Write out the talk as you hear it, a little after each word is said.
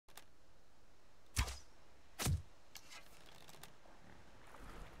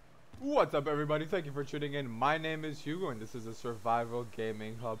What's up, everybody? Thank you for tuning in. My name is Hugo, and this is a survival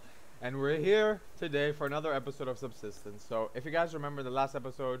gaming hub. And we're here today for another episode of Subsistence. So, if you guys remember the last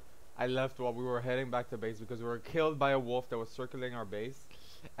episode, I left while we were heading back to base because we were killed by a wolf that was circling our base.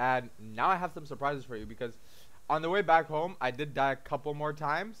 And now I have some surprises for you because on the way back home, I did die a couple more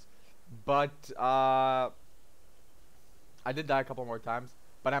times. But, I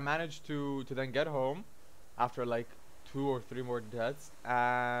managed to then get home after like 2 or 3 more deaths,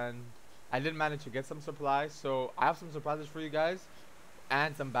 and I did manage to get some supplies. So I have some surprises for you guys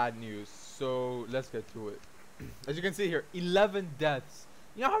and some bad news, so let's get to it. As you can see here, 11 deaths.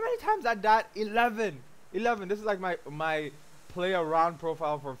 You know how many times I died? 11. This is like my play around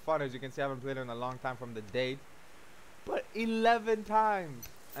profile for fun. As you can see, I haven't played in a long time from the date, but 11 times.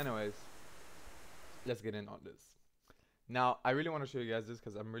 Anyways, let's get in on this. Now I really want to show you guys this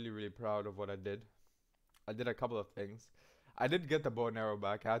because I'm really proud of what I did. I did a couple of things. I did get the bow and arrow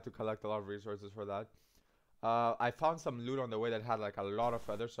back. I had to collect a lot of resources for that. I found some loot on the way that had like a lot of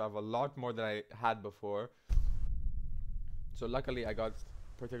feathers, so I have a lot more than I had before. So luckily I got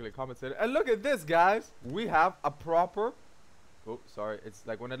particularly compensated. And look at this, guys. We have a proper... Oh, sorry. It's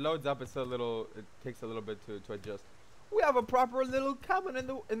like when it loads up, it's a little... It takes a little bit to adjust. We have a proper little cabin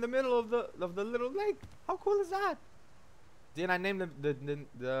in the middle of the little lake. How cool is that? Then I named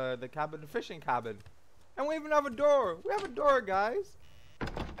the cabin the fishing cabin. And we even have a door. We have a door, guys.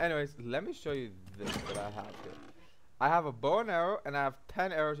 Anyways, let me show you this that I have here. I have a bow and arrow, and I have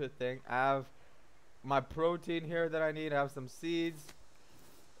 10 arrows to thing. I have my protein here that I need. I have some seeds.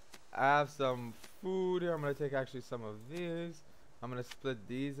 I have some food here. I'm going to take actually some of these. I'm going to split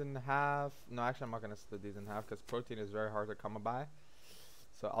these in half. No, actually, I'm not going to split these in half because protein is very hard to come by.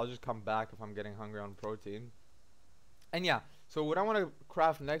 So I'll just come back if I'm getting hungry on protein. And yeah, so what I want to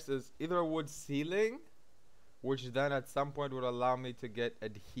craft next is either a wood ceiling, which then at some point would allow me to get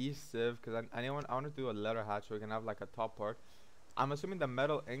adhesive, because I want to do a leather hatch so we can have like a top part. I'm assuming the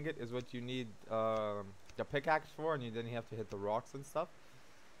metal ingot is what you need the pickaxe for, and then you have to hit the rocks and stuff.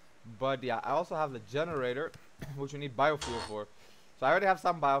 But yeah, I also have the generator, which you need biofuel for. So I already have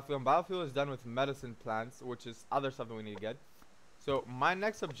some biofuel, and biofuel is done with medicine plants, which is other stuff that we need to get. So my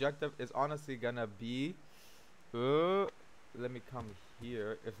next objective is honestly gonna be... let me come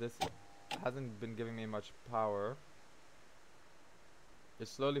here. If this hasn't been giving me much power, it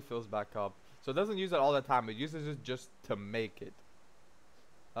slowly fills back up. So it doesn't use it all the time. It uses it just to make it.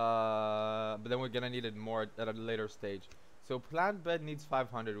 But then we're gonna need it more at a later stage. So plant bed needs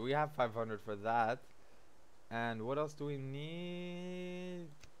 500. We have 500 for that. And what else do we need?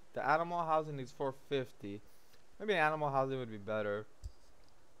 The animal housing needs 450. Maybe animal housing would be better.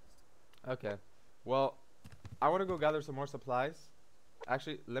 Okay. Well, I want to go gather some more supplies.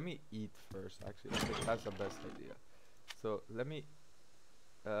 Actually, let me eat first. Actually, I think that's the best idea. So let me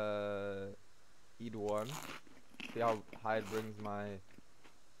eat one. See how high it brings my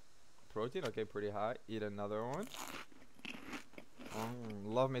protein. Okay, pretty high. Eat another one.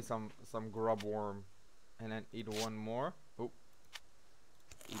 Love me some grub worm. And then eat one more. Oh,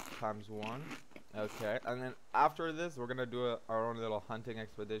 eat times 1. Okay, and then after this, we're gonna do our own little hunting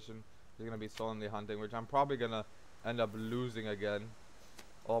expedition. We're gonna be solemnly hunting, which I'm probably gonna end up losing again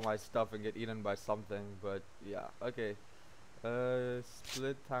all my stuff and get eaten by something. But yeah, okay.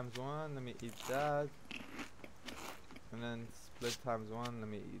 Split times 1. Let me eat that. And then split times 1. Let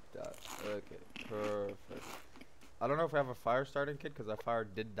me eat that. Okay, perfect. I don't know if we have a fire starting kit because our fire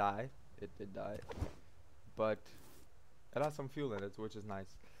did die. It did die, but it has some fuel in it, which is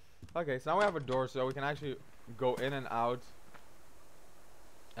nice. Okay, so now we have a door, so we can actually go in and out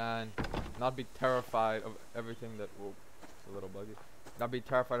and not be terrified of everything that... Whoa, it's a little buggy. Not be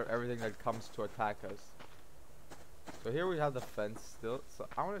terrified of everything that comes to attack us. So here we have the fence still. So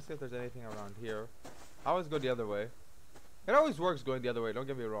I want to see if there's anything around here. I always go the other way. It always works going the other way, don't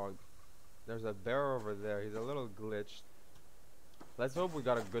get me wrong. There's a bear over there. He's a little glitched. Let's hope we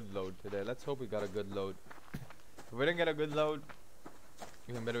got a good load today. Let's hope we got a good load. If we didn't get a good load,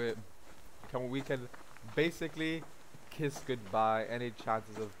 we can basically kiss goodbye any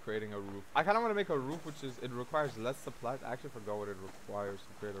chances of creating a roof. I kind of want to make a roof, which is, it requires less supplies. I actually forgot what it requires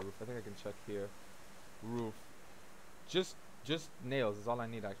to create a roof. I think I can check here. Roof. Just nails is all I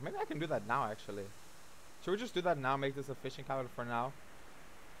need, actually. Maybe I can do that now, actually. Should we just do that now? Make this a fishing cabin for now?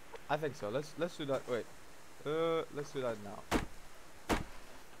 I think so. Let's do that. Wait. Let's do that now.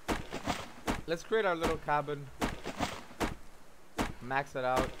 Let's create our little cabin. Max it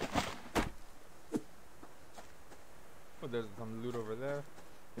out. Oh, there's some loot over there.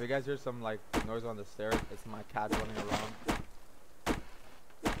 If you guys hear some like noise on the stairs, it's my cat running around.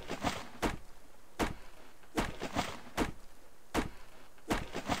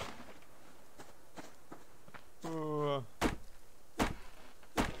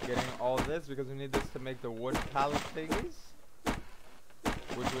 this because we need this to make the wood pallet thingies,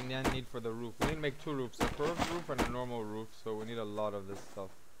 which we then need for the roof. We need to make two roofs, a curved roof and a normal roof, so we need a lot of this stuff.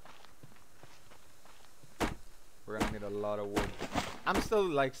 We're gonna need a lot of wood. I'm still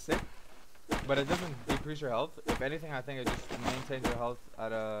like sick, but it doesn't decrease your health. If anything, I think it just maintains your health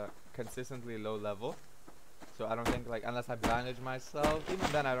at a consistently low level. So I don't think, like, unless I bandage myself,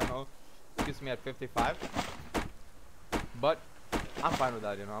 even then I don't know, it keeps me at 55. But I'm fine with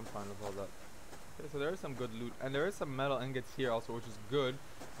that, you know, I'm fine with all that. Okay, so there is some good loot, and there is some metal ingots here also, which is good.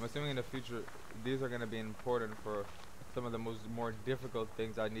 I'm assuming in the future these are going to be important for some of the more difficult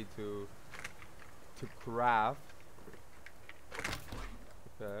things I need to craft.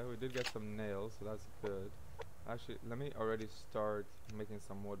 Okay, we did get some nails, so that's good. Actually, let me already start making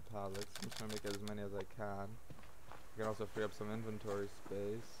some wood pallets. I'm just gonna make as many as I can. I can also free up some inventory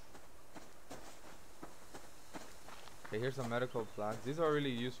space. Okay, here's some medical plants. These are really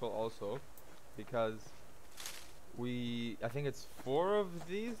useful also because I think it's 4 of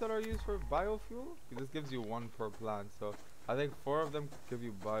these that are used for biofuel. This gives you 1 per plant, so I think 4 of them give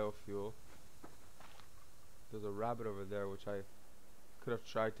you biofuel. There's a rabbit over there which I could have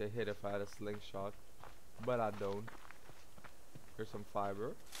tried to hit if I had a slingshot, but I don't. Here's some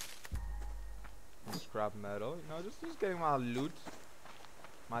fiber, some scrap metal. You know, just like my loot,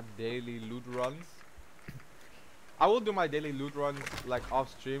 my daily loot runs. I will do my daily loot runs like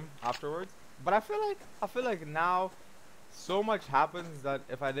off stream afterwards, but I feel like now so much happens that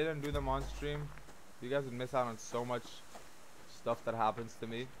if I didn't do them on stream, you guys would miss out on so much stuff that happens to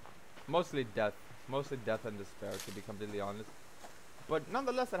me. Mostly death and despair, to be completely honest. But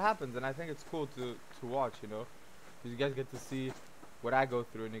nonetheless, it happens, and I think it's cool to watch, you know, because you guys get to see what I go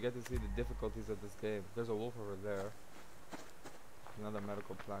through, and you get to see the difficulties of this game. There's a wolf over there. Another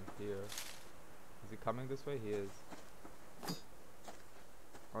medical plant here. Is he coming this way? He is.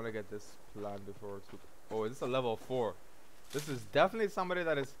 I want to get this plant before it's... Oh, is this a level 4? This is definitely somebody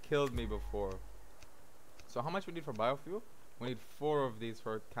that has killed me before. So how much we need for biofuel? We need 4 of these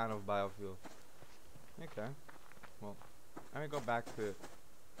for a can of biofuel. Okay. Well, let me go back to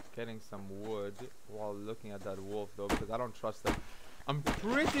getting some wood while looking at that wolf though, because I don't trust them. I'm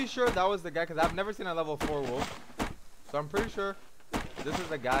pretty sure that was the guy, because I've never seen a level 4 wolf. So I'm pretty sure this is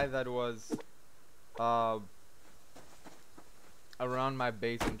the guy that was around my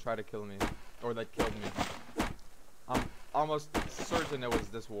base and tried to kill me, or that killed me. I'm almost certain it was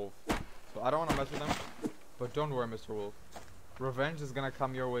this wolf. So I don't want to mess with him, but don't worry, Mr. Wolf. Revenge is gonna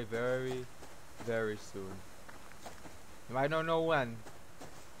come your way very, very soon. You might not know when,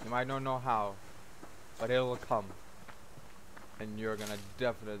 you might not know how, but it will come. And you're gonna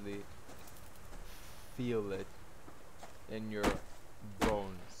definitely feel it in your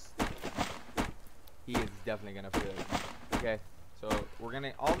bones. He is definitely gonna feel it. Okay, so we're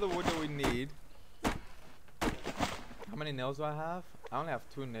gonna all the wood that we need. How many nails do I have? I only have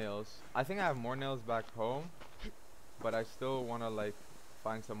 2 nails. I think I have more nails back home, but I still wanna like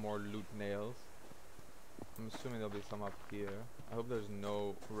find some more loot nails. I'm assuming there'll be some up here. I hope there's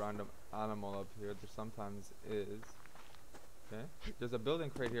no random animal up here. There sometimes is. Okay. There's a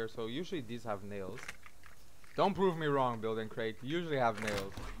building crate here, so usually these have nails. Don't prove me wrong, building crate. Usually have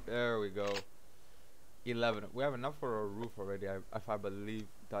nails. There we go. 11. We have enough for a roof already, if I believe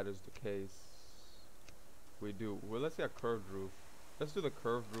that is the case. We do. Well, let's see a curved roof. Let's do the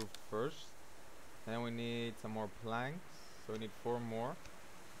curved roof first. And then we need some more planks. So we need 4 more.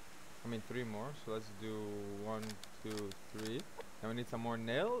 I mean 3 more. So let's do 1, 2, 3. And we need some more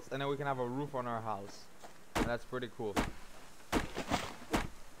nails. And then we can have a roof on our house. And that's pretty cool.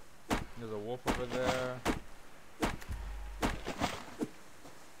 There's a wolf over there.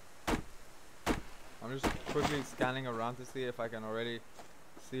 I'm just quickly scanning around to see if I can already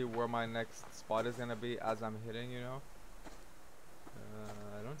see where my next spot is gonna be as I'm hitting, you know.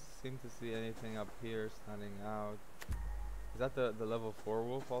 I don't seem to see anything up here standing out. Is that the level 4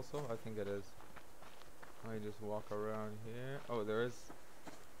 wolf also? I think it is. Let me just walk around here. Oh, there is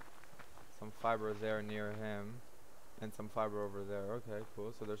some fiber there near him. And some fiber over there. Okay,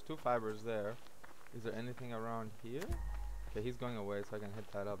 cool. So there's 2 fibers there. Is there anything around here? Okay, he's going away, so I can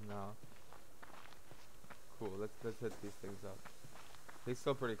hit that up now. Cool. Let's hit these things up. He's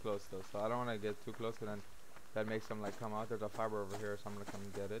still pretty close though, so I don't want to get too close, and then that makes him like come out. There's a fiber over here, so I'm gonna come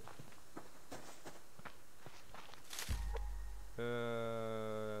and get it.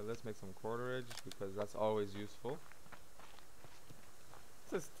 Let's make some cordage because that's always useful.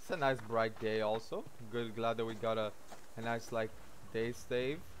 It's a nice bright day also. Good, glad that we got a nice like day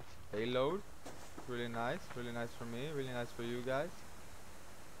load. Really nice for me, really nice for you guys.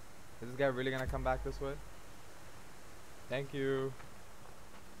 Is this guy really gonna come back this way? Thank you.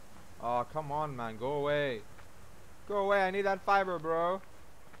 Oh, come on, man. Go away. Go away. I need that fiber, bro.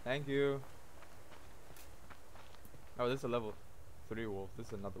 Thank you. Oh, this is a level 3 wolf. This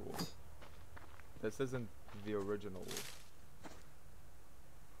is another wolf. This isn't the original wolf.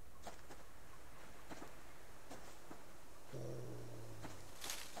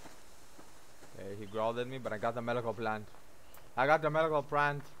 Okay, he growled at me, but I got the medical plant. I got the medical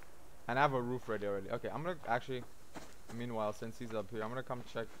plant. And I have a roof ready already. Okay, I'm gonna actually, meanwhile, since he's up here, I'm gonna come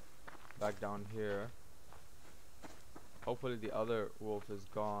check back down here. Hopefully the other wolf is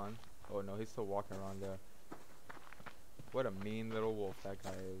gone. Oh no, he's still walking around there. What a mean little wolf that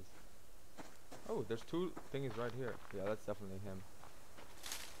guy is. Oh, there's 2 thingies right here. Yeah, that's definitely him.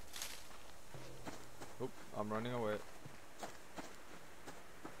 Oop, I'm running away.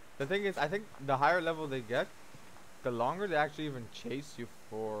 The thing is, I think the higher level they get, the longer they actually even chase you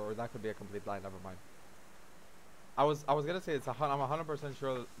for. Or that could be a complete lie. Never mind. I was gonna say I'm 100%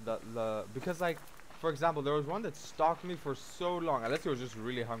 sure that because like, for example, there was one that stalked me for so long. Unless he was just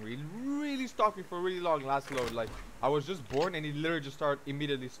really hungry. He really stalked me for really long last load. Like, I was just born and he literally just started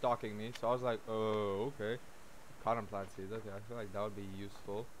immediately stalking me. So I was like, oh, okay. Cotton plant seeds. Okay, I feel like that would be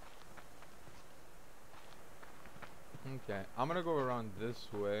useful. Okay, I'm gonna go around this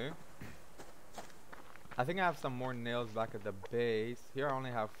way. I think I have some more nails back at the base. Here I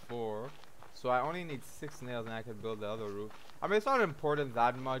only have 4. So I only need 6 nails and I can build the other roof. I mean, it's not important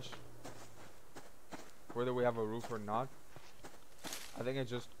that much whether we have a roof or not. I think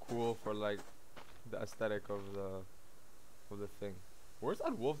it's just cool for like the aesthetic of the thing. Where's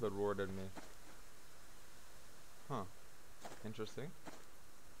that wolf that roared at me? Huh. Interesting.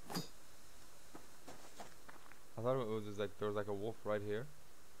 I thought it was just like there was like a wolf right here.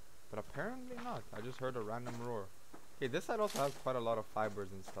 But apparently not. I just heard a random roar. Okay, this side also has quite a lot of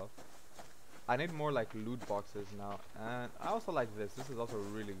fibers and stuff. I need more like loot boxes now. And I also like this. This is also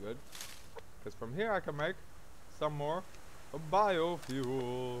really good. Because from here I can make some more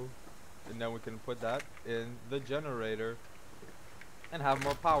biofuel. And then we can put that in the generator. And have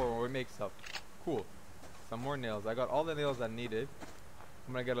more power when we make stuff. Cool. Some more nails. I got all the nails I needed.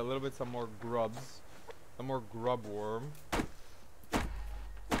 I'm gonna get a little bit some more grubs. Some more grub worm.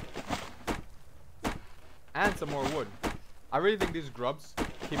 And some more wood. I really think these grubs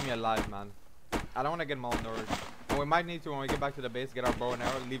keep me alive, man. I don't want to get malnourished. And we might need to, when we get back to the base, get our bow and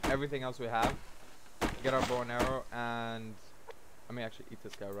arrow. Leave everything else we have. Get our bow and arrow. And I may actually eat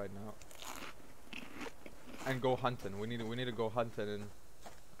this guy right now. And go hunting. We need to go hunting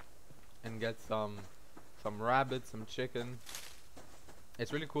and get some rabbits, some chicken.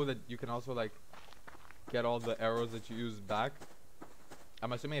 It's really cool that you can also like get all the arrows that you use back.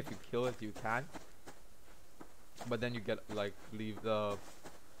 I'm assuming if you kill it, you can. But then you get like leave the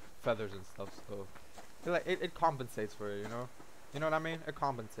feathers and stuff, so like it compensates for it, you know what I mean? It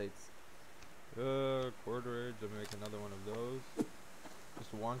compensates. Quarterage. Let me make another one of those.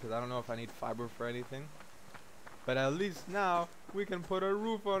 Just one, because I don't know if I need fiber for anything. But at least now we can put a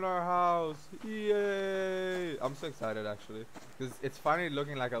roof on our house. Yay! I'm so excited actually, because it's finally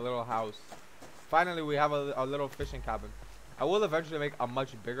looking like a little house. Finally, we have a little fishing cabin. I will eventually make a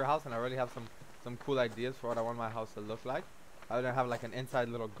much bigger house, and I already have some cool ideas for what I want my house to look like. I'm gonna have like an inside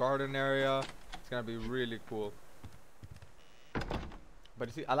little garden area. It's gonna be really cool. But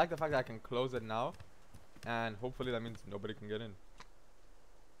you see, I like the fact that I can close it now, and hopefully that means nobody can get in.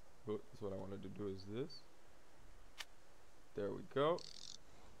 Good. So what I wanted to do is this. There we go.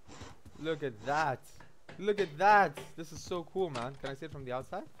 Look at that. Look at that. This is so cool, man. Can I see it from the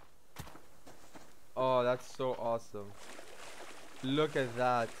outside? Oh, that's so awesome. Look at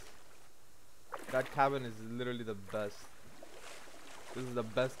that. That cabin is literally the best. This is the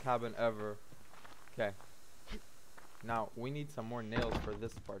best cabin ever. Okay. Now, we need some more nails for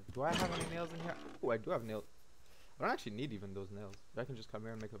this part. Do I have any nails in here? Oh, I do have nails. I don't actually need even those nails. I can just come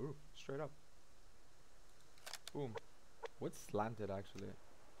here and make a roof. Straight up. Boom. What's slanted, actually?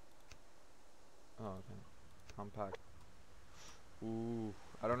 Oh, okay. Compact. Ooh.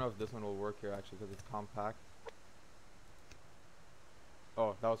 I don't know if this one will work here, actually, because it's compact.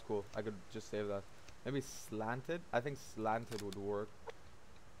 Oh, that was cool. I could just save that. Maybe slanted? I think slanted would work.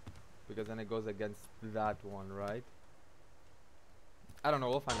 Because then it goes against that one, right? I don't know.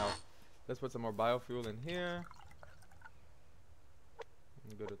 We'll find out. Let's put some more biofuel in here.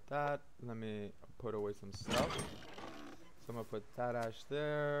 I'm good at that. Let me put away some stuff. So I'm going to put that ash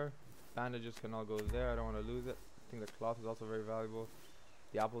there. Bandages can all go there. I don't want to lose it. I think the cloth is also very valuable.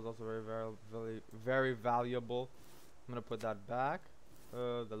 The apple is also very valuable. I'm going to put that back.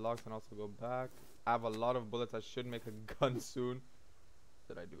 The logs can also go back. I have a lot of bullets. I should make a gun soon.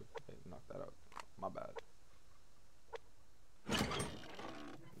 Did I do it? Okay, knock that out. My bad.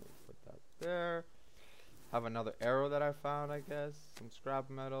 Put there. Have another arrow that I found, I guess. Some scrap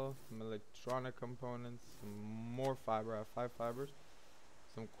metal, some electronic components, some more fiber. I have 5 fibers.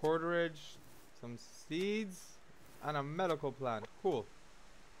 Some cordage, some seeds, and a medical plant. Cool.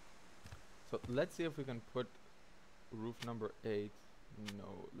 So let's see if we can put roof number 8.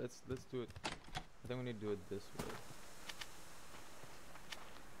 No, let's do it. I think we need to do it this way.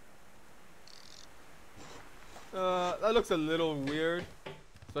 That looks a little weird,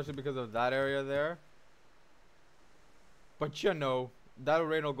 especially because of that area there. But you know, that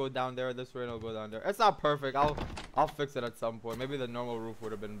rain will go down there. This rain will go down there. It's not perfect. I'll fix it at some point. Maybe the normal roof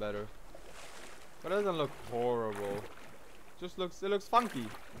would have been better. But it doesn't look horrible. It looks funky.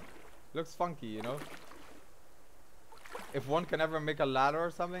 It looks funky, you know. If one can ever make a ladder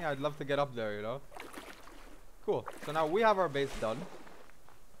or something, I'd love to get up there, you know. Cool. So now we have our base done.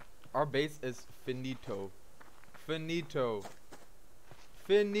 Our base is finito. Finito.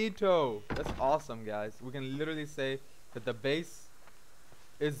 Finito. That's awesome, guys. We can literally say that the base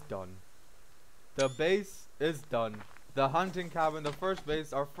is done. The base is done. The hunting cabin, the first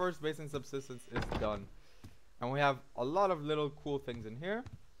base, our first base in Subsistence is done. And we have a lot of little cool things in here.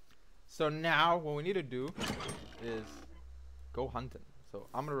 So now what we need to do is go hunting. So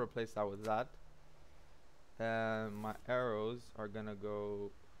I'm going to replace that with that. And my arrows are going to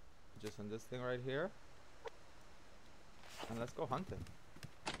go just in this thing right here. And let's go hunting.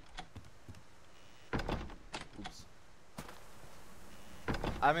 Oops.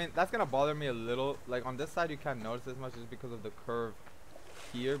 I mean, that's gonna bother me a little. Like on this side you can't notice as much just because of the curve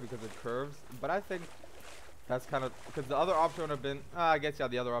here, because it curves. But I think that's kind of, because the other option would have been, I guess, yeah,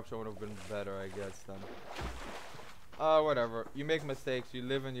 the other option would have been better, I guess, then. Whatever. You make mistakes, you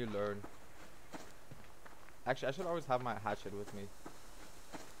live and you learn. Actually, I should always have my hatchet with me,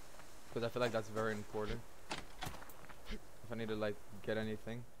 because I feel like that's very important. If I need to, like, get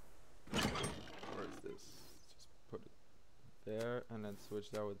anything. Where is this? Just put it there, and then switch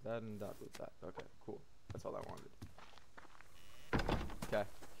that with that, and that with that. Okay, cool. That's all I wanted. Okay.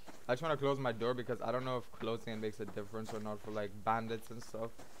 I just want to close my door because I don't know if closing it makes a difference or not for, like, bandits and stuff.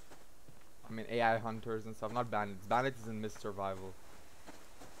 I mean, AI hunters and stuff. Not bandits. Bandits is in Mist Survival.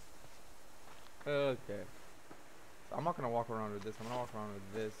 Okay. So I'm not going to walk around with this. I'm going to walk around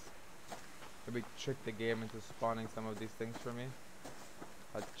with this. Maybe trick the game into spawning some of these things for me.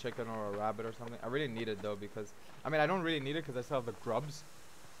 A chicken or a rabbit or something. I really need it though because, I mean, I don't really need it because I still have the grubs.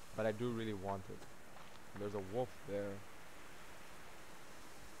 But I do really want it. There's a wolf there.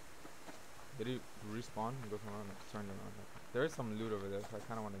 Did he respawn? He goes around and turn around. There is some loot over there, so I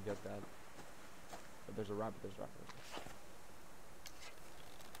kind of want to get that. But there's a rabbit. There's a rabbit.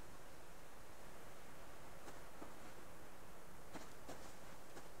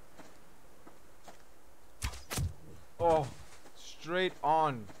 Oh, straight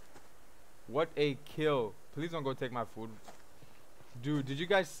on. What a kill. Please don't go take my food. Dude, did you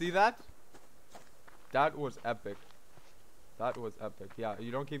guys see that? That was epic. That was epic. Yeah,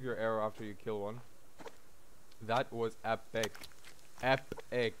 you don't keep your arrow after you kill one. That was epic.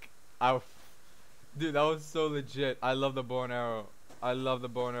 Epic. Dude, that was so legit. I love the bow and arrow. I love the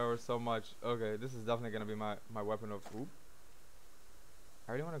bow and arrow so much. Okay, this is definitely gonna be my weapon of oop.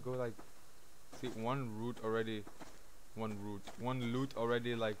 I really wanna go like, see, one loot already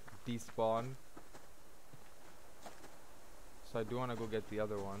like despawned. So I do wanna go get the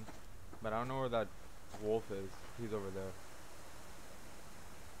other one. But I don't know where that wolf is. He's over there.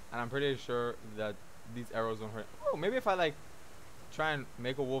 And I'm pretty sure that these arrows don't hurt. Oh, maybe if I like try and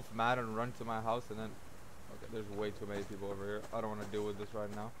make a wolf mad and run to my house and then, okay, there's way too many people over here. I don't want to deal with this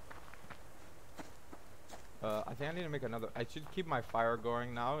right now. I think I need to make another. I should keep my fire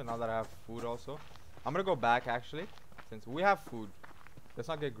going now that I have food also. I'm gonna go back actually, since we have food. Let's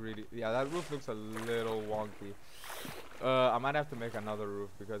not get greedy. Yeah, that roof looks a little wonky. I might have to make another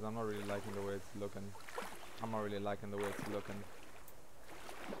roof because I'm not really liking the way it's looking.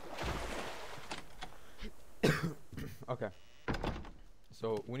 Okay.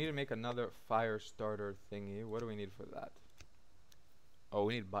 So we need to make another fire starter thingy. What do we need for that? Oh,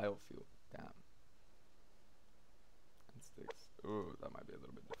 we need biofuel. Damn. And sticks. Ooh, that might be a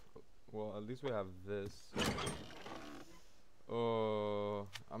little bit difficult. Well, at least we have this. Oh,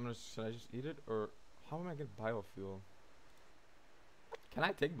 should I just eat it? Or how am I get biofuel? Can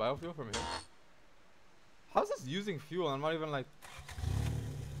I take biofuel from here? How's this using fuel? I'm not even like...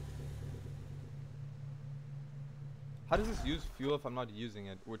 How does this use fuel if I'm not using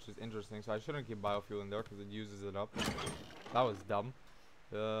it? Which is interesting. So I shouldn't keep biofuel in there because it uses it up. That was dumb.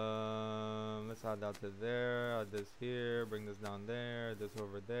 Let's add that to there. Add this here. Bring this down there. This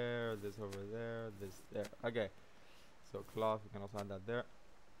over there. This over there. This there. Okay. So cloth. We can also add that there.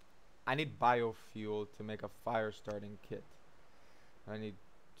 I need biofuel to make a fire starting kit. I need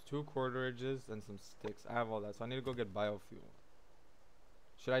 2 quarterages and some sticks. I have all that, so I need to go get biofuel.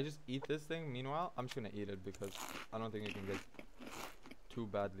 Should I just eat this thing meanwhile? I'm just gonna eat it because I don't think you can get too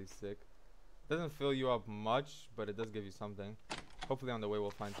badly sick. Doesn't fill you up much, but it does give you something. Hopefully on the way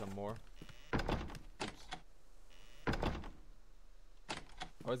we'll find some more. Oops.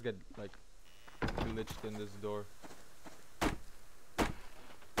 I always get like glitched in this door.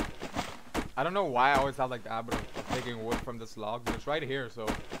 I don't know why I always have like the habit of taking wood from this log, but it's right here, so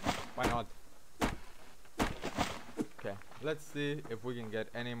why not? Okay, let's see if we can get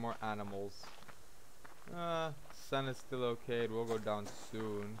any more animals. Sun is still okay. It will go down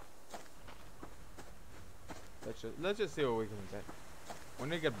soon. Let's just see what we can get. We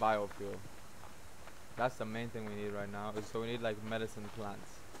need to get biofuel. That's the main thing we need right now. So we need like medicine plants.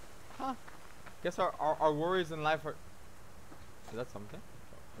 Huh? Guess our worries in life are. Is that something?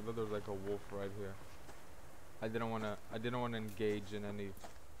 I thought there was like a wolf right here. I didn't wanna engage in any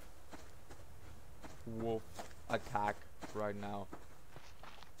wolf attack right now.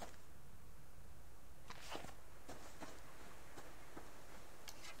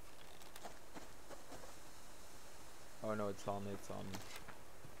 Oh no, it saw me, it saw me.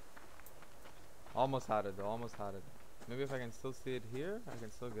 Almost had it though, almost had it. Maybe if I can still see it here, I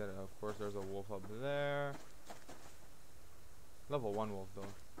can still get it. Of course there's a wolf up there. Level 1 wolf though.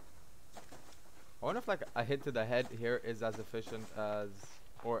 I wonder if like a hit to the head here is as efficient as,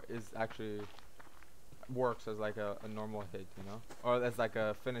 or is actually works as like a normal hit, you know? Or as like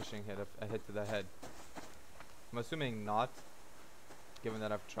a finishing hit, a hit to the head. I'm assuming not, given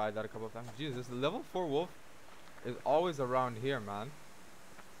that I've tried that a couple of times. Jesus, this level 4 wolf is always around here, man.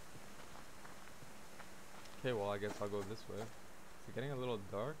 Okay, well I guess I'll go this way. Is it getting a little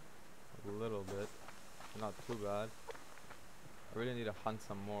dark? A little bit. Not too bad. I really need to hunt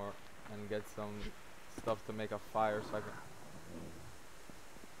some more and get some stuff to make a fire so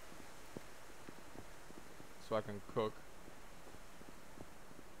I can cook.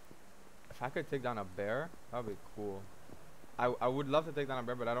 If I could take down a bear, that would be cool. I would love to take down a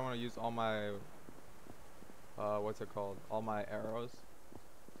bear, but I don't want to use all my what's it called? All my arrows.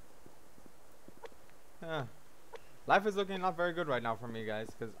 Yeah. Life is looking not very good right now for me, guys,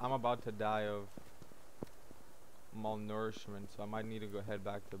 because I'm about to die of malnourishment, so I might need to go head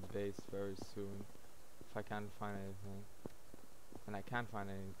back to base very soon if I can't find anything. And I can't find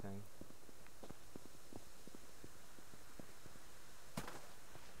anything.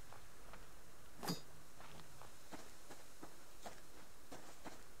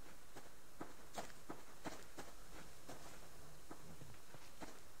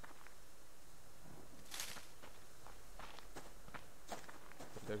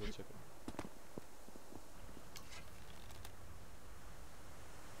 There's a chicken.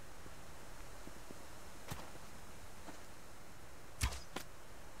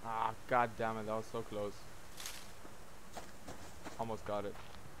 Ah, god damn it, that was so close. Almost got it.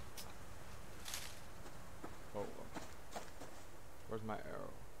 Oh, where's my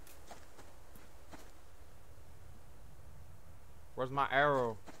arrow? Where's my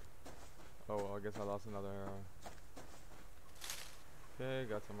arrow? Oh, well, I guess I lost another arrow. Okay,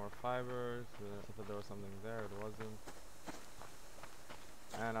 got some more fibers. I thought there was something there, it wasn't.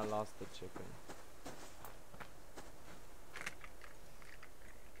 And I lost the chicken.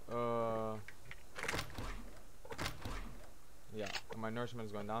 Yeah, my nourishment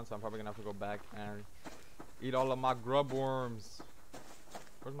is going down, so I'm probably gonna have to go back and eat all of my grub worms.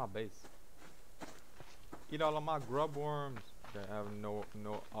 Where's my base? Eat all of my grub worms. Okay, I have no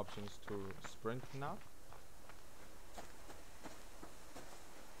options to sprint now.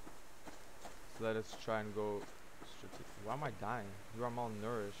 So let us try and go strategic. Why am I dying? You are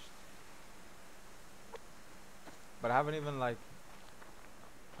malnourished. But I haven't even like.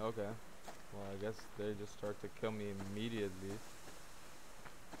 Okay. Well, I guess they just start to kill me immediately.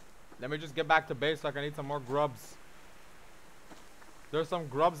 Let me just get back to base so I can eat some more grubs. There's some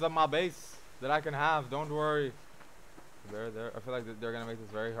grubs at my base that I can have. Don't worry. There. I feel like they're gonna make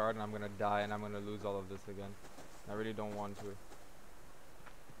this very hard, and I'm gonna die, and I'm gonna lose all of this again. I really don't want to.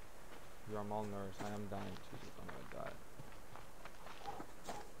 You are malnourished. I am dying. Jesus, I'm gonna die.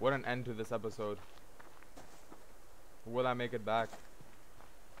 What an end to this episode. Will I make it back?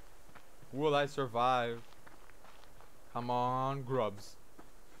 Will I survive? Come on, grubs.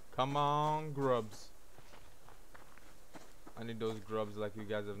 Come on, grubs. I need those grubs like you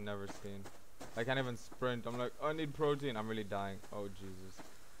guys have never seen. I can't even sprint. I'm like, I need protein. I'm really dying. Oh, Jesus.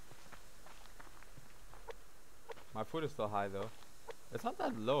 My food is still high, though. It's not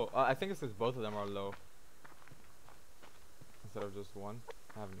that low. I think it's because both of them are low. Instead of just one.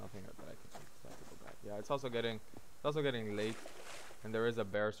 I have nothing that I can do. So I have to go back. Yeah, it's also getting late, and there is a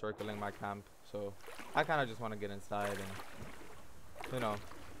bear circling my camp. So I kind of just want to get inside and, you know,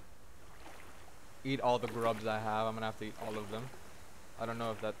 eat all the grubs I have. I'm gonna have to eat all of them. I don't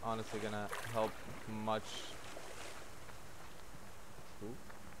know if that's honestly gonna help much. Ooh.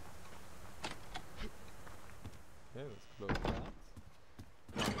 Okay, let's close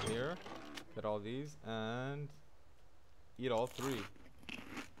that. Come here, get all these, and eat all 3.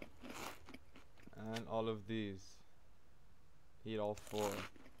 And all of these. Eat all 4.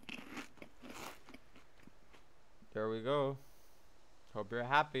 There we go. Hope you're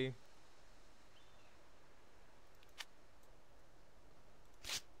happy.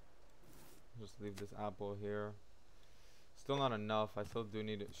 Just leave this apple here. Still not enough. I still do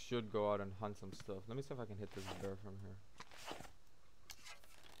need it. Should go out and hunt some stuff. Let me see if I can hit this bear from here.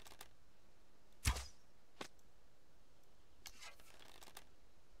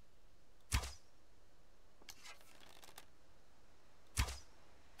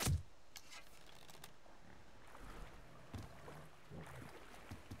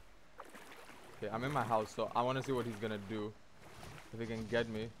 Okay, I'm in my house, so I want to see what he's gonna do. If he can get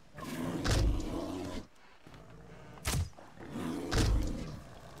me.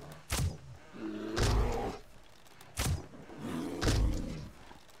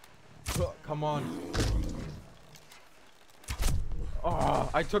 Come on. Oh,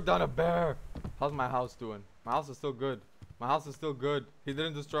 I took down a bear. How's my house doing? My house is still good. My house is still good. He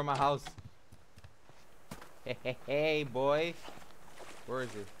didn't destroy my house. Hey, boy. Where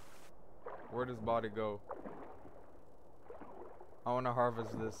is he? Where'd his body go? I want to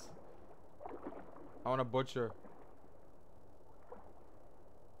harvest this. I want to butcher.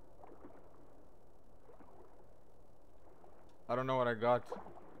 I don't know what I got.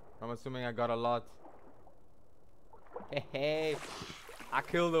 I'm assuming I got a lot. Hey, I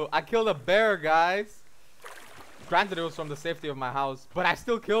killed a bear, guys. Granted, it was from the safety of my house, but I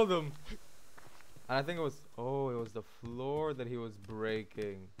still killed him. And I think it was, oh, it was the floor that he was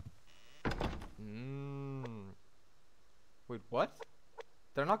breaking. Wait, what?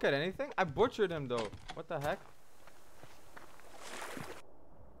 Did I not get anything? I butchered him though. What the heck?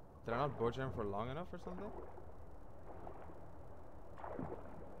 Did I not butcher him for long enough or something?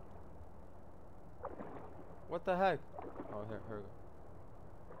 What the heck? Oh, here we go.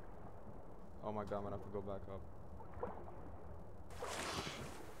 Oh my god, I'm gonna have to go back up.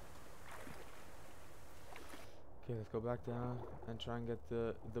 Okay, let's go back down and try and get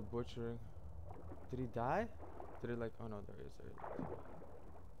the butchering. Did he die? Did it like, oh no, there he is.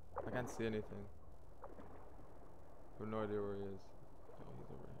 I can't see anything. I have no idea where he is. Oh, he's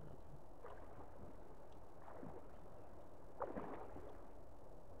over here.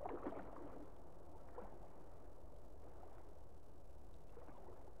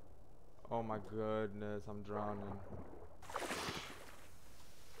 Oh my goodness, I'm drowning.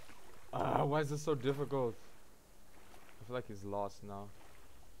 Why is this so difficult? I feel like he's lost now.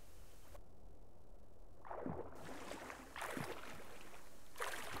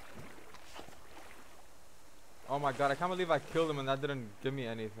 Oh my god, I can't believe I killed him and that didn't give me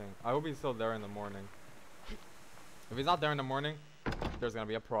anything. I hope he's still there in the morning. If he's not there in the morning, there's gonna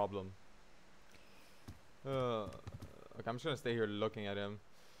be a problem. Okay, I'm just gonna stay here looking at him.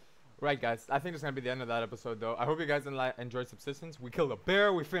 Right, guys, I think it's gonna be the end of that episode though. I hope you guys enjoyed Subsistence. We killed a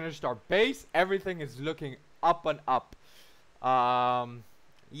bear, we finished our base, everything is looking up and up.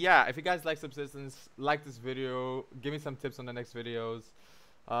 Yeah, if you guys like Subsistence, like this video, give me some tips on the next videos.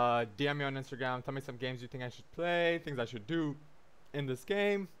 DM me on Instagram, tell me some games you think I should play, things I should do in this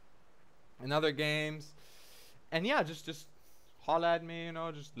game and other games. And yeah, just holla at me, you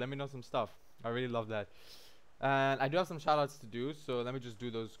know, just let me know some stuff. I really love that. And I do have some shout outs to do, so let me just do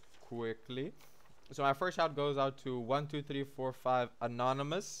those quickly. So my first shout goes out to 12345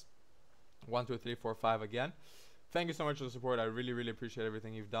 Anonymous. 12345 again. Thank you so much for the support. I really appreciate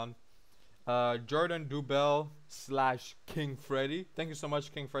everything you've done. Jordan Dubell / King Freddy. Thank you so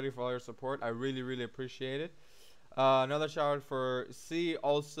much, King Freddy, for all your support. I really appreciate it. Another shout out for C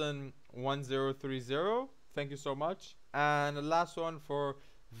Olsen 1030. Thank you so much. And the last one for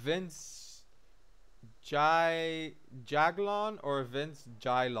Vince Jaglon or Vince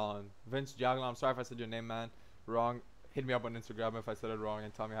Jaglon. Vince Jaglon. I'm sorry if I said your name, man, wrong. Hit me up on Instagram if I said it wrong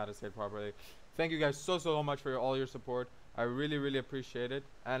and tell me how to say it properly. Thank you guys so much for all your support. I really appreciate it.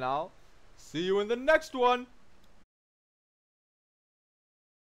 And I'll see you in the next one.